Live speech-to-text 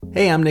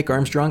Hey, I'm Nick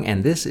Armstrong,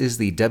 and this is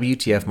the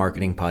WTF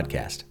Marketing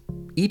Podcast.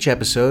 Each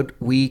episode,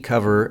 we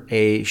cover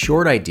a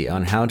short idea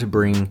on how to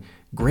bring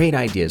great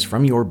ideas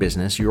from your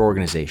business, your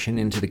organization,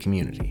 into the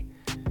community.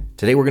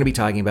 Today, we're going to be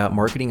talking about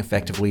marketing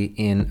effectively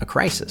in a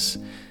crisis.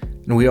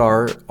 And we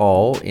are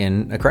all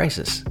in a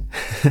crisis.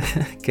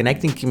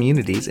 Connecting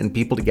communities and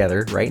people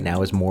together right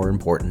now is more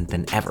important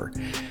than ever.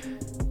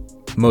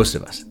 Most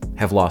of us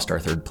have lost our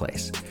third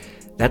place.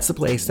 That's the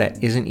place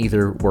that isn't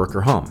either work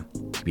or home.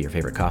 It could be your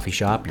favorite coffee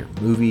shop, your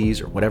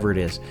movies, or whatever it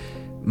is.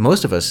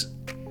 Most of us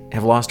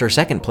have lost our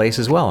second place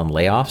as well in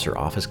layoffs or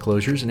office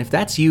closures. And if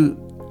that's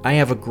you, I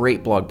have a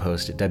great blog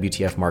post at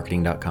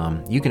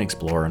WTFmarketing.com you can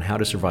explore on how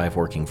to survive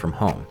working from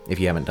home if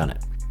you haven't done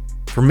it.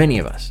 For many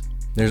of us,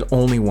 there's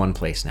only one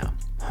place now,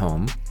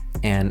 home.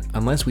 And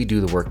unless we do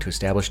the work to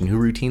establish new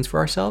routines for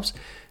ourselves,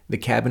 the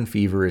cabin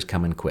fever is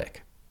coming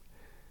quick.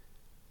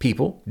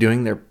 People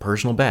doing their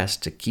personal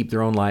best to keep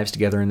their own lives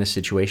together in this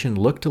situation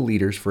look to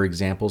leaders for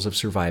examples of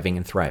surviving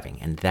and thriving,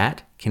 and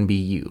that can be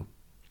you.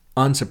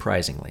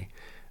 Unsurprisingly,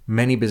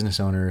 many business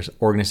owners,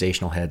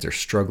 organizational heads are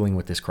struggling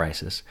with this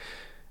crisis.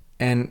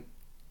 And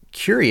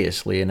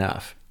curiously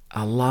enough,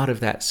 a lot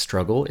of that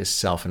struggle is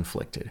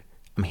self-inflicted.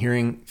 I'm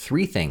hearing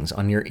 3 things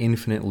on your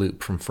infinite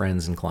loop from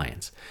friends and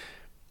clients.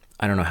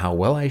 I don't know how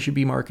well I should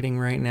be marketing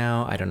right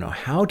now. I don't know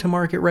how to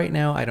market right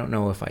now. I don't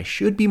know if I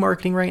should be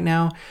marketing right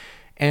now.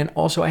 And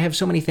also, I have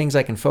so many things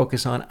I can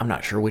focus on, I'm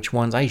not sure which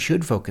ones I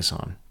should focus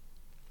on.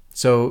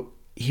 So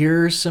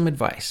here's some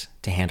advice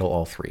to handle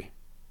all 3.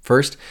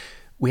 First,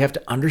 we have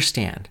to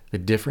understand the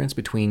difference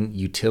between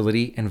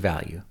utility and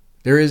value.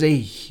 There is a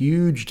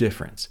huge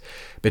difference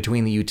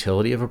between the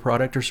utility of a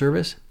product or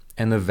service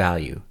and the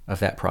value of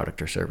that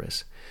product or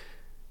service.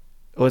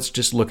 Let's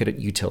just look at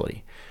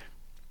utility.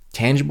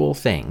 Tangible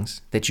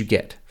things that you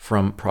get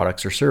from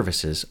products or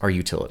services are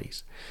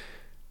utilities.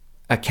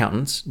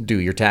 Accountants do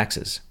your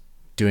taxes.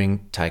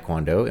 Doing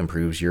Taekwondo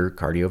improves your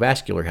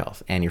cardiovascular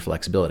health and your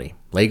flexibility.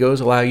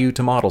 Legos allow you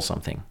to model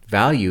something.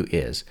 Value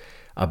is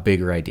a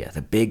bigger idea,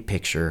 the big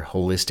picture,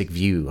 holistic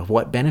view of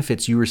what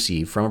benefits you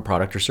receive from a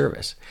product or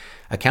service.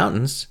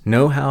 Accountants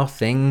know how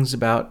things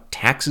about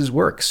taxes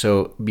work,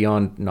 so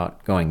beyond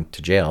not going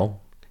to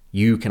jail,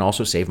 you can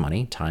also save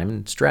money, time,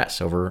 and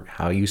stress over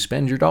how you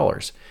spend your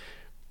dollars.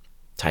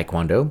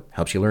 Taekwondo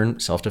helps you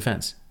learn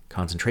self-defense,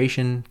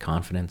 concentration,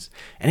 confidence,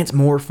 and it's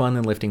more fun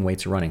than lifting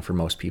weights or running for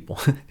most people.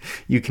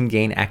 You can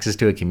gain access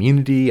to a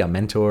community, a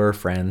mentor,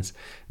 friends.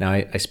 Now,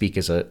 I speak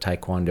as a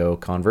Taekwondo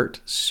convert,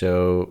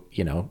 so,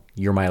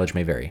 your mileage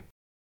may vary.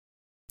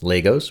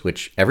 Legos,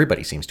 which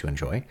everybody seems to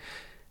enjoy,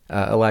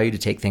 allow you to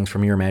take things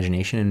from your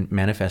imagination and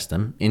manifest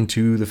them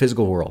into the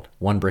physical world,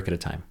 one brick at a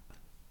time.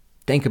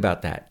 Think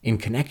about that in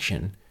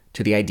connection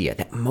to the idea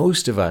that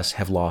most of us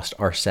have lost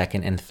our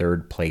second and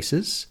third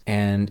places,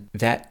 and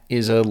that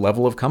is a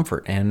level of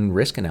comfort and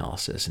risk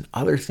analysis and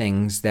other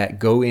things that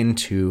go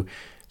into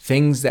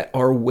things that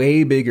are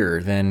way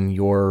bigger than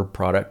your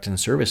product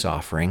and service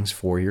offerings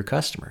for your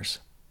customers.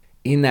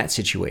 In that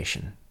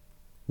situation,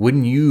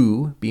 wouldn't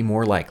you be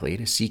more likely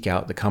to seek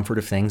out the comfort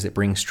of things that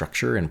bring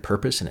structure and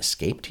purpose and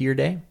escape to your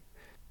day?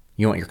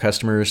 You want your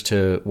customers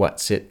to,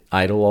 sit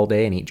idle all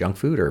day and eat junk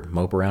food or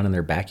mope around in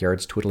their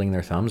backyards twiddling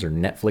their thumbs or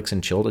Netflix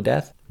and chill to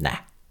death? Nah,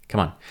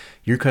 come on.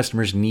 Your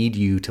customers need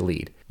you to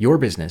lead. Your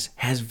business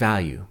has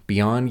value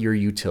beyond your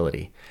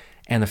utility.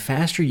 And the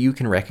faster you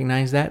can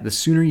recognize that, the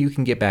sooner you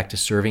can get back to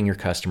serving your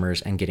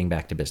customers and getting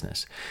back to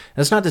business.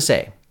 That's not to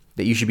say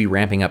that you should be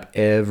ramping up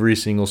every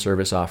single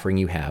service offering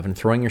you have and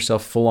throwing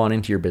yourself full on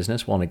into your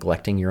business while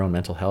neglecting your own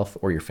mental health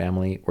or your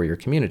family or your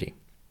community.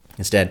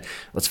 Instead,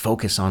 let's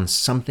focus on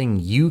something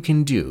you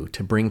can do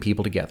to bring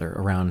people together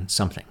around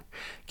something.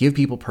 Give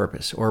people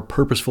purpose or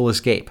purposeful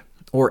escape,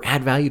 or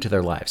add value to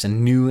their lives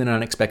in new and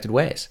unexpected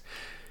ways.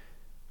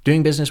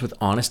 Doing business with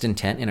honest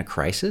intent in a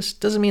crisis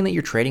doesn't mean that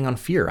you're trading on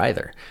fear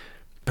either.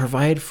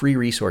 Provide free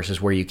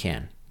resources where you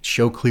can.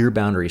 Show clear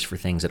boundaries for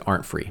things that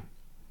aren't free.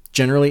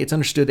 Generally, it's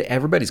understood that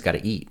everybody's got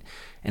to eat,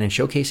 and in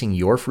showcasing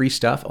your free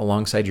stuff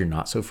alongside your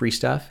not so free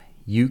stuff,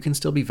 you can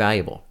still be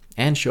valuable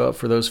and show up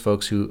for those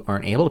folks who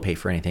aren't able to pay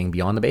for anything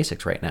beyond the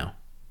basics right now.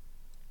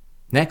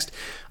 Next,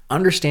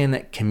 understand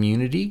that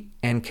community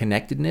and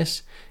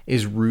connectedness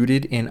is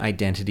rooted in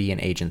identity and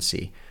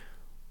agency.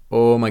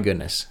 Oh my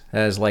goodness,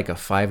 that is like a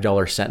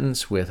 $5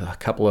 sentence with a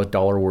couple of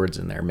dollar words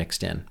in there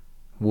mixed in.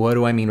 What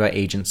do I mean by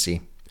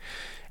agency?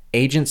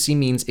 Agency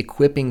means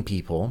equipping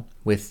people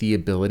with the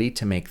ability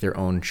to make their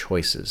own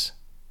choices.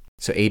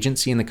 So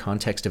agency in the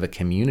context of a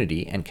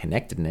community and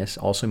connectedness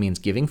also means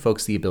giving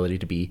folks the ability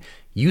to be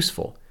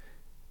useful,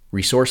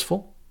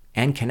 resourceful,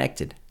 and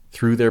connected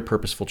through their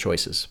purposeful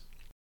choices.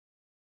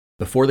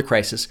 Before the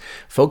crisis,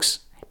 folks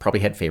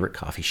probably had favorite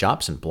coffee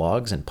shops and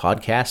blogs and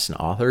podcasts and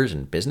authors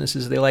and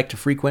businesses they like to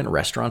frequent,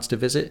 restaurants to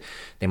visit.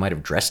 They might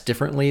have dressed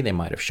differently. They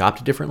might have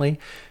shopped differently.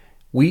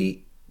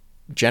 We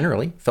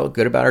generally felt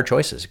good about our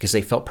choices because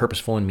they felt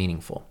purposeful and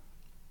meaningful.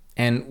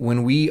 And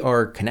when we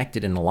are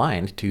connected and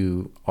aligned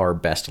to our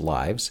best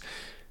lives,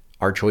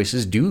 our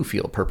choices do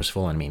feel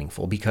purposeful and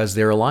meaningful because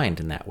they're aligned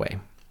in that way.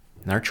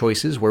 And our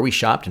choices, where we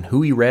shopped and who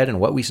we read and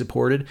what we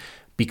supported,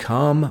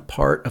 become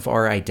part of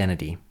our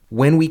identity.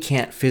 When we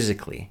can't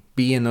physically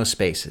be in those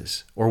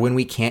spaces, or when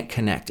we can't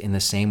connect in the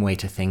same way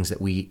to things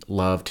that we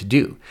love to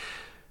do,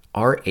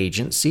 our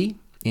agency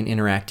in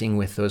interacting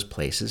with those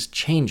places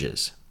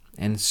changes,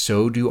 and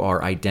so do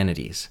our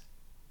identities.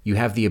 You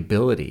have the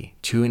ability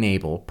to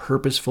enable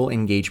purposeful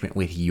engagement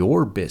with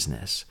your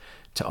business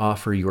to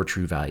offer your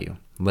true value,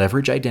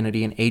 leverage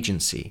identity and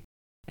agency,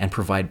 and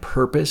provide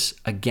purpose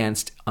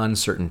against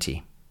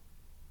uncertainty.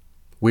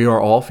 We are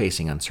all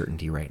facing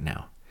uncertainty right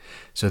now.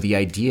 So the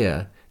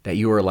idea that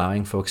you are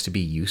allowing folks to be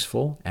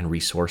useful and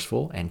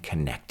resourceful and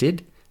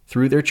connected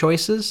through their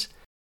choices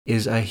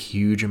is a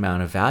huge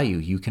amount of value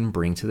you can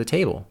bring to the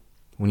table.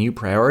 When you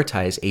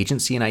prioritize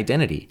agency and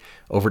identity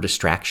over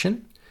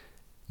distraction,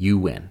 you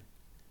win.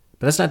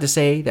 But that's not to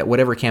say that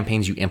whatever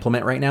campaigns you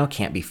implement right now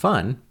can't be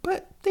fun,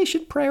 but they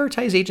should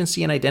prioritize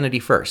agency and identity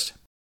first.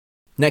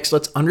 Next,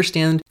 let's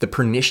understand the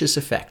pernicious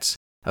effects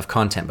of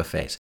content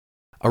buffets.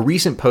 A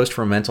recent post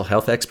from a mental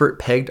health expert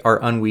pegged our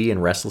ennui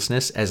and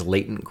restlessness as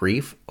latent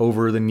grief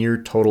over the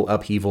near total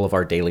upheaval of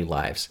our daily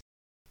lives.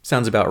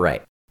 Sounds about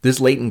right.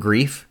 This latent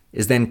grief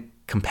is then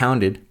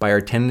compounded by our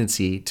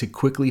tendency to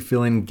quickly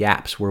fill in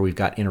gaps where we've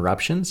got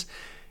interruptions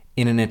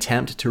in an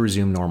attempt to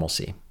resume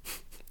normalcy.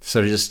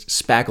 So to just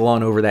spackle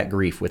on over that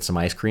grief with some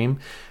ice cream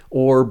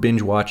or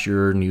binge watch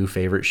your new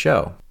favorite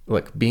show.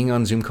 Look, being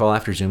on Zoom call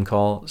after Zoom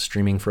call,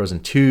 streaming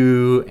Frozen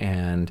 2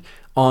 and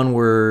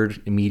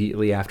Onward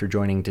immediately after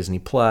joining Disney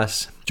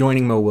Plus,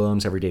 joining Mo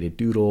Willems' Everyday to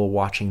Doodle,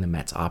 watching the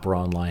Mets opera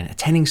online,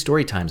 attending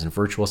story times and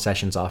virtual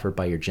sessions offered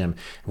by your gym,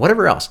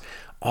 whatever else.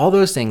 All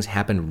those things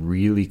happen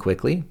really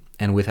quickly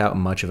and without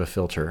much of a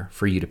filter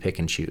for you to pick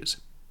and choose.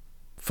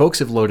 Folks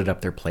have loaded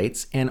up their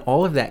plates and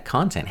all of that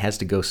content has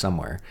to go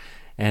somewhere.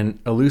 And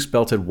a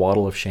loose-belted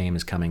waddle of shame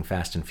is coming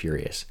fast and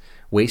furious.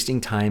 Wasting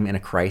time in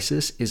a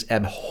crisis is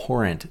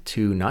abhorrent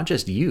to not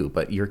just you,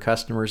 but your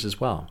customers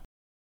as well.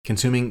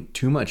 Consuming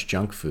too much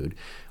junk food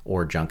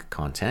or junk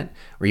content,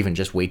 or even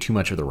just way too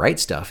much of the right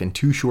stuff in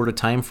too short a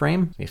time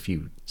frame, if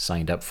you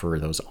signed up for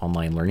those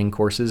online learning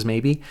courses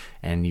maybe,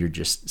 and you're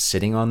just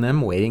sitting on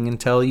them waiting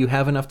until you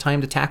have enough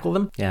time to tackle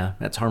them, yeah,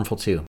 that's harmful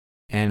too.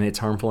 And it's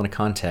harmful in a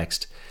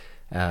context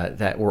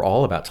that we're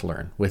all about to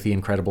learn with the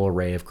incredible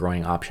array of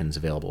growing options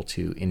available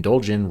to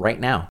indulge in right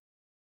now.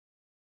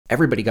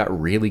 Everybody got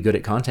really good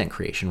at content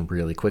creation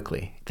really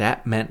quickly.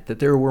 That meant that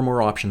there were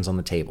more options on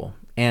the table.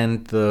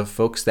 And the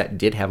folks that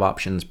did have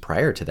options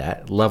prior to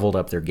that leveled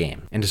up their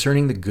game. And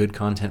discerning the good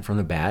content from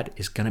the bad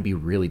is going to be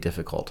really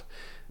difficult.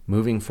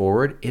 Moving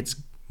forward, it's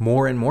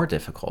more and more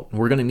difficult.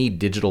 We're going to need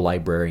digital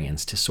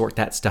librarians to sort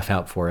that stuff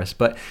out for us.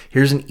 But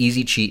here's an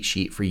easy cheat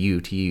sheet for you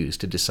to use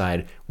to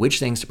decide which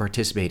things to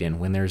participate in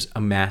when there's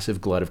a massive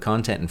glut of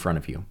content in front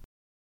of you.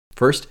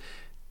 First,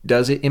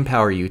 does it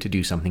empower you to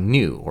do something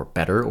new or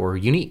better or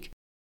unique?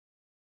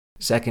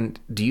 Second,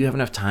 do you have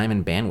enough time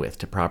and bandwidth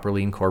to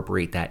properly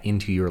incorporate that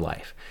into your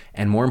life?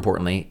 And more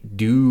importantly,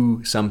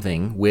 do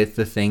something with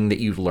the thing that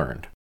you've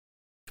learned.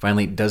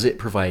 Finally, does it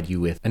provide you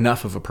with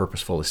enough of a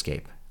purposeful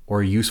escape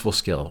or a useful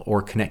skill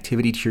or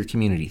connectivity to your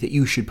community that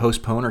you should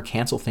postpone or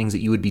cancel things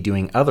that you would be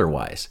doing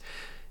otherwise?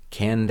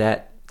 Can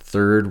that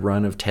third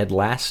run of Ted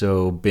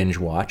Lasso binge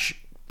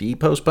watch be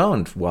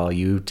postponed while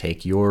you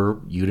take your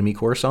Udemy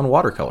course on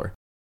watercolor?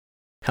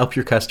 Help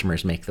your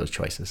customers make those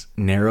choices.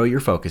 Narrow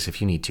your focus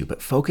if you need to,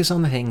 but focus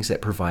on the things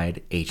that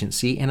provide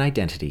agency and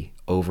identity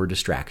over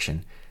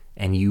distraction,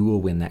 and you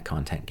will win that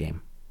content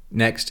game.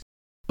 Next,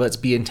 let's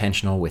be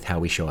intentional with how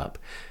we show up.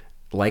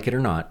 Like it or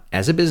not,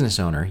 as a business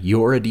owner,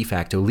 you're a de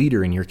facto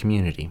leader in your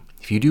community.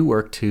 If you do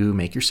work to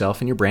make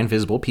yourself and your brand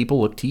visible, people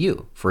look to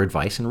you for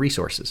advice and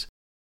resources.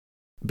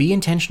 Be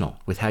intentional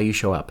with how you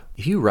show up.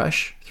 If you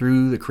rush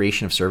through the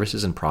creation of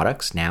services and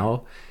products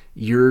now,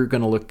 you're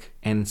going to look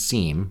and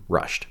seem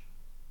rushed.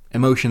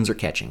 Emotions are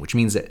catching, which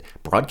means that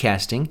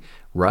broadcasting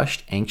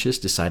rushed, anxious,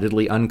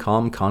 decidedly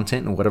uncalm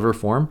content in whatever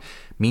form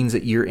means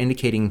that you're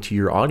indicating to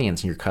your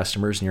audience and your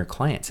customers and your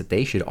clients that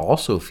they should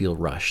also feel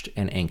rushed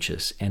and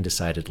anxious and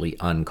decidedly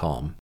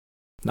uncalm.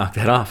 Knock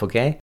that off,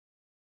 okay?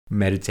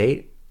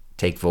 Meditate,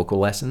 take vocal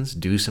lessons,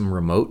 do some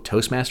remote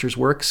Toastmasters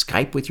work,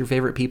 Skype with your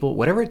favorite people,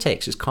 whatever it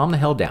takes, just calm the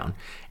hell down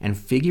and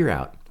figure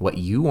out what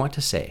you want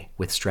to say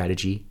with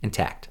strategy and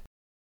tact.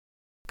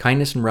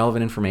 Kindness and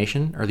relevant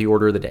information are the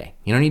order of the day.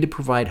 You don't need to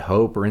provide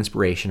hope or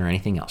inspiration or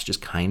anything else,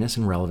 just kindness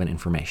and relevant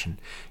information.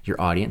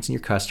 Your audience and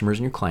your customers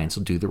and your clients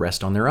will do the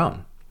rest on their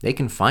own. They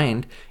can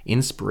find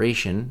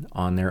inspiration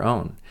on their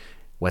own.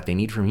 What they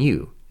need from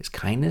you is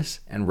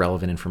kindness and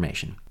relevant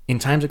information. In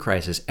times of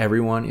crisis,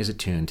 everyone is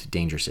attuned to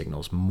danger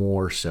signals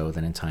more so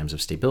than in times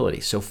of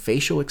stability. So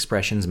facial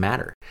expressions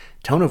matter.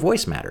 Tone of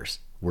voice matters.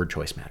 Word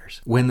choice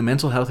matters. When the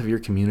mental health of your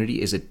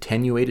community is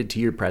attenuated to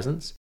your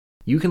presence,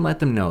 you can let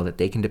them know that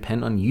they can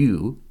depend on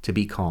you to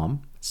be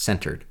calm,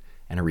 centered,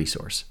 and a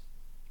resource.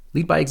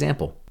 Lead by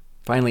example.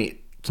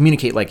 Finally,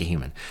 communicate like a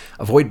human.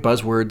 Avoid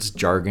buzzwords,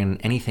 jargon,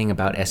 anything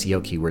about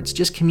SEO keywords.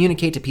 Just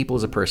communicate to people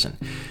as a person.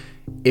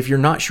 If you're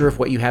not sure if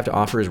what you have to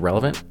offer is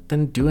relevant,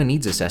 then do a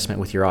needs assessment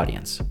with your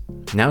audience.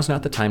 Now's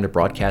not the time to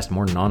broadcast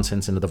more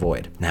nonsense into the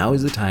void. Now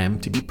is the time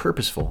to be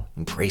purposeful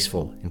and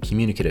graceful and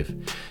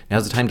communicative.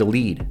 Now's the time to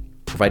lead,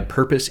 provide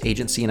purpose,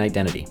 agency, and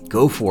identity.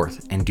 Go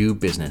forth and do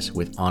business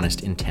with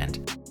honest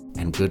intent.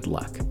 And good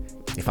luck.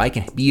 If I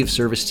can be of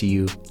service to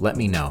you, let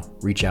me know.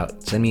 Reach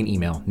out, send me an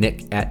email,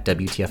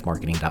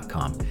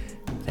 nick@wtfmarketing.com.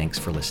 Thanks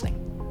for listening.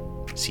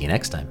 See you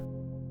next time.